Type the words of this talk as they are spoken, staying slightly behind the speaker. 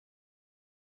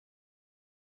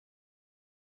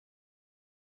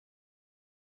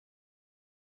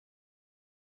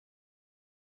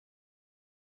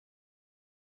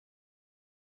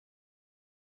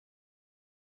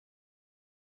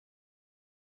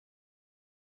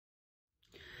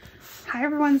Hi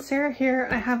everyone, Sarah here.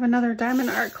 I have another Diamond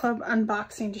Art Club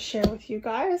unboxing to share with you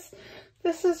guys.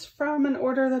 This is from an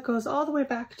order that goes all the way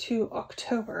back to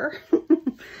October.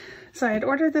 So I had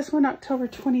ordered this one October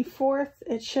 24th,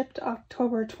 it shipped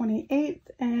October 28th,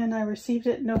 and I received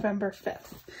it November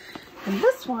 5th. And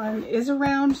this one is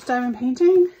around diamond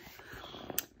painting.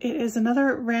 It is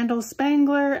another Randall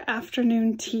Spangler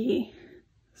afternoon tea.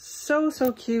 So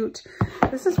cute.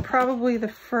 This is probably the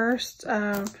first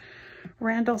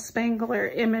Randall Spangler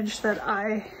image that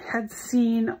I had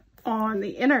seen on the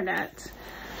internet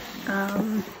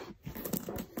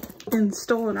in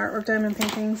stolen art or diamond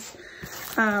paintings.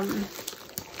 And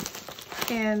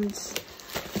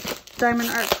Diamond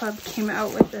Art Club came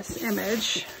out with this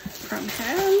image from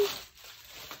him.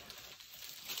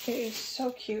 It is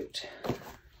so cute.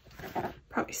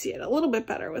 Probably see it a little bit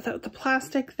better without the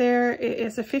plastic there. It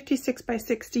is a 56 by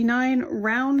 69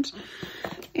 round,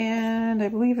 and I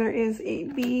believe there is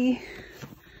AB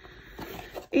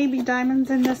diamonds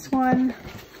in this one.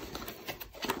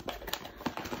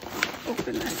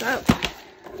 Open this up.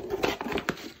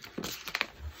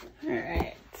 All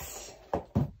right.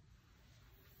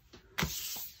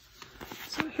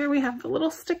 So here we have the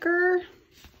little sticker,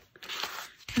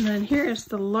 and then here is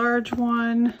the large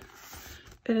one.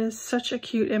 It is such a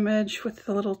cute image with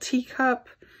the little teacup,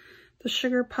 the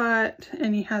sugar pot,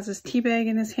 and he has his tea bag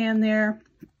in his hand there.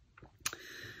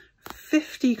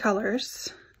 50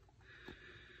 colors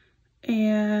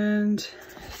and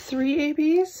 3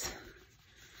 ABs.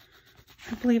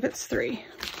 I believe it's 3.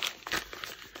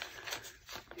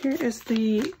 Here is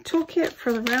the toolkit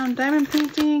for the round diamond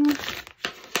painting.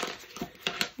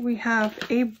 We have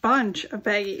a bunch of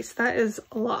baggies. That is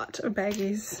a lot of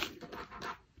baggies.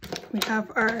 We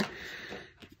have our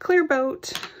clear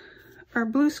boat, our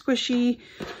blue squishy,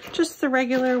 just the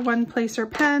regular one-placer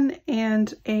pen,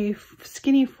 and a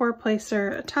skinny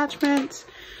 4-placer attachment,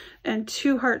 and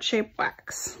 2 heart-shaped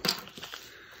wax.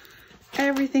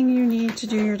 Everything you need to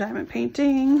do your diamond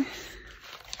painting.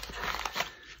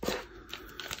 Put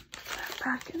that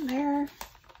back in there.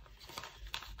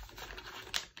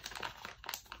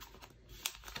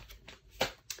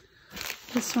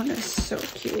 This one is so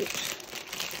cute.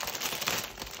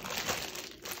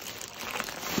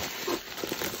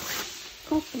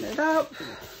 Open it up,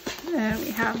 and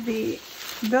we have the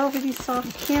velvety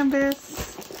soft canvas.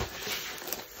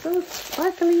 So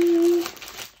sparkly.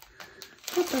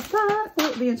 What was that?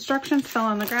 Oh, the instructions fell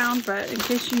on the ground, but in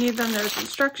case you need them, there's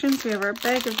instructions. We have our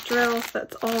bag of drills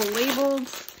that's all labeled.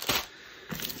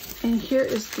 And here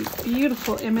is the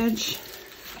beautiful image.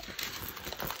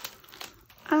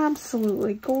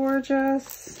 Absolutely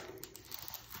gorgeous.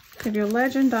 You have your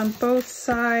legend on both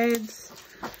sides.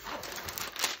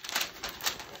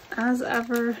 As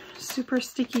ever, super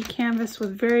sticky canvas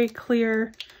with very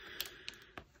clear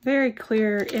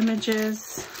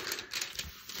images.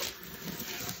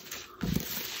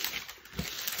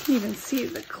 You can even see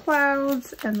the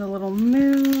clouds and the little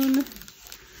moon.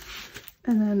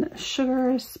 And then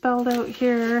sugar is spelled out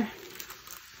here.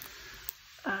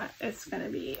 It's gonna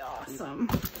be awesome.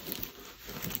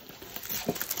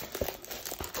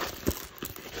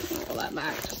 Roll that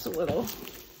back just a little.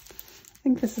 I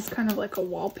think this is kind of like a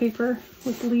wallpaper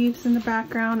with leaves in the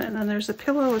background, and then there's a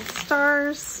pillow with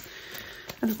stars,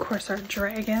 and of course our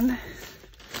dragon.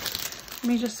 Let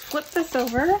me just flip this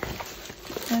over,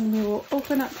 and we will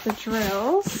open up the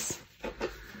drills.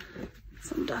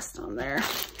 Some dust on there.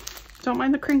 Don't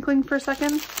mind the crinkling for a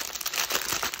second.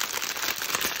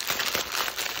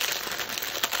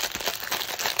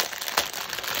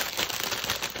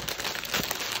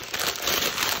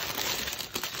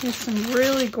 There's some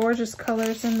really gorgeous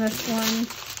colors in this one.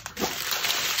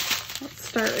 Let's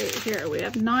start right here. We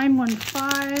have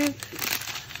 915,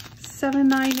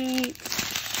 798,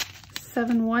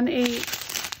 718,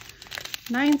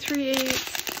 938,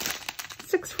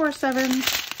 647,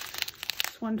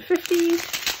 150,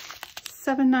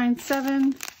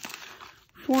 797,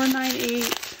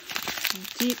 498,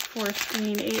 deep forest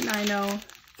green 890,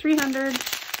 300,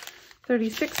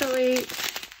 3608,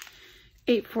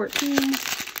 814,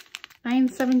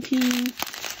 917,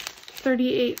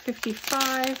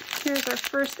 3855. Here's our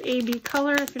first AB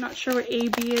color. If you're not sure what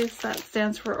AB is, that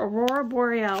stands for Aurora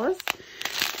Borealis.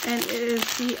 And it is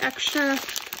the extra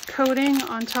coating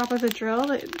on top of the drill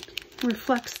that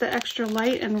reflects the extra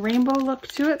light and rainbow look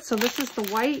to it. So this is the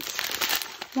white,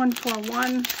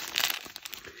 141.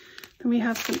 Then we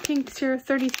have some pinks here,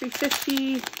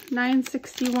 3350,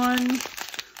 961,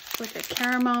 like a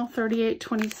caramel,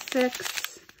 3826.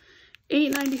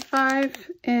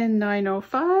 895 and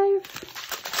 905.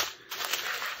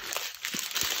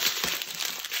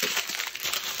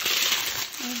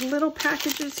 little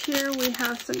packages here. We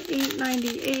have some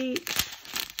 $8.98,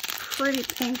 pretty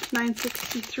pink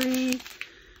 $9.63,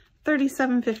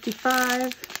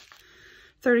 $37.55,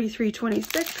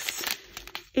 $33.26,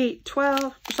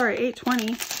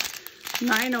 $8.20,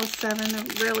 $9.07, a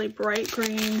really bright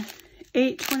green,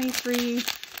 $8.23,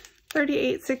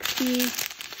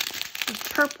 $38.60,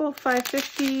 purple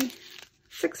 $5.50,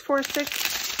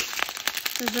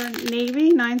 $6.46. There's a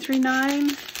navy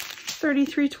 $9.39,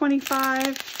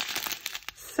 $33.25,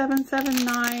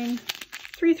 $7.79,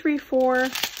 $3.34,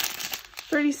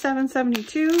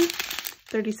 $37.72,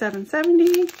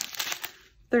 $37.70,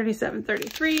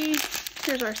 $37.33.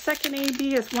 Here's our second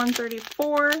AB is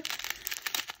 $1.34,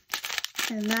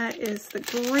 and that is the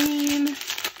green.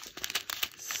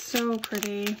 So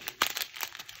pretty.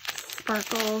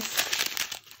 Sparkles.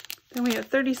 Then we have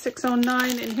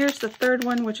 $36.09, and here's the third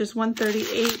one, which is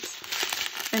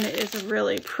 $1.38, and it is a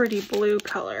really pretty blue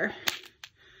color.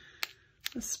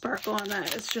 The sparkle on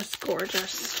that is just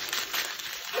gorgeous.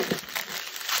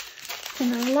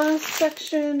 And the last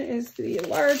section is the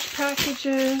large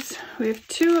packages. We have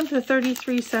two of the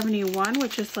 $33.71,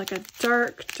 which is like a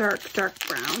dark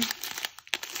brown.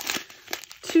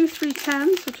 Two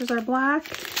 310s, which is our black.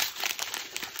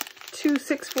 Two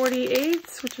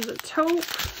 648s, which is a taupe.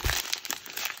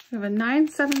 We have a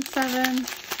 977,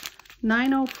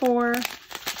 904,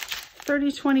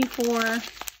 3024,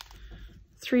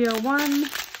 301,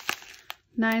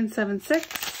 976,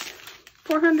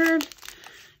 400,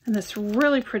 and this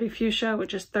really pretty fuchsia,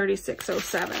 which is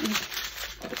 3607.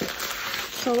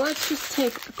 So let's just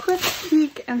take a quick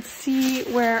peek and see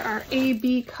where our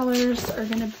AB colors are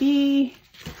going to be.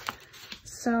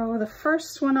 So the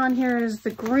first one on here is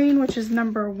the green, which is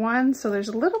number 1. So there's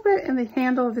a little bit in the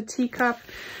handle of the teacup.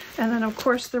 And then of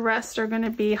course the rest are going to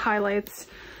be highlights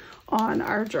on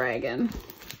our dragon.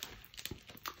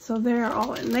 So they're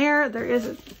all in there. There is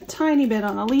a tiny bit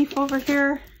on a leaf over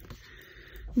here.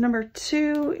 Number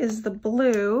 2 is the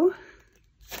blue.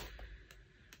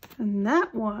 And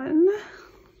that one,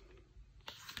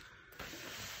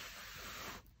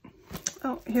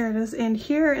 oh, here it is in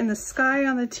here in the sky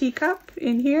on the teacup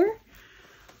in here.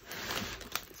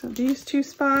 So these two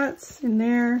spots in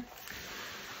there.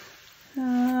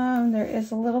 There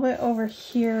is a little bit over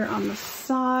here on the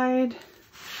side.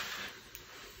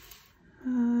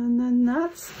 And then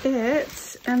that's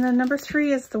it. And then number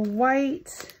 3 is the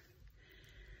white.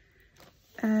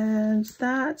 And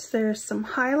there's some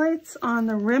highlights on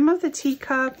the rim of the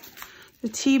teacup, the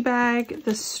tea bag,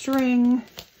 the string.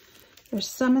 There's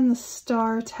some in the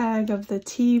star tag of the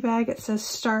tea bag. It says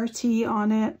Star Tea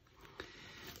on it.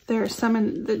 There's some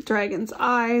in the dragon's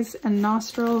eyes and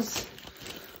nostrils,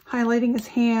 highlighting his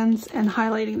hands and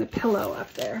highlighting the pillow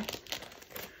up there.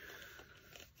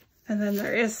 And then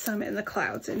there is some in the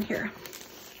clouds in here.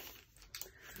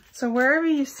 So wherever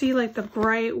you see like the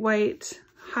bright white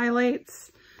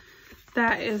highlights,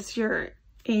 that is your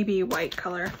AB white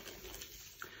color.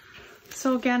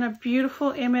 So again, a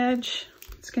beautiful image.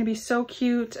 It's going to be so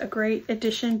cute, a great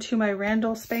addition to my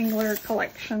Randall Spangler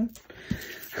collection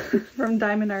from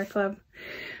Diamond Art Club.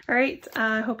 All right,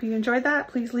 I hope you enjoyed that.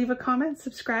 Please leave a comment,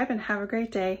 subscribe, and have a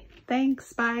great day.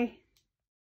 Thanks, bye.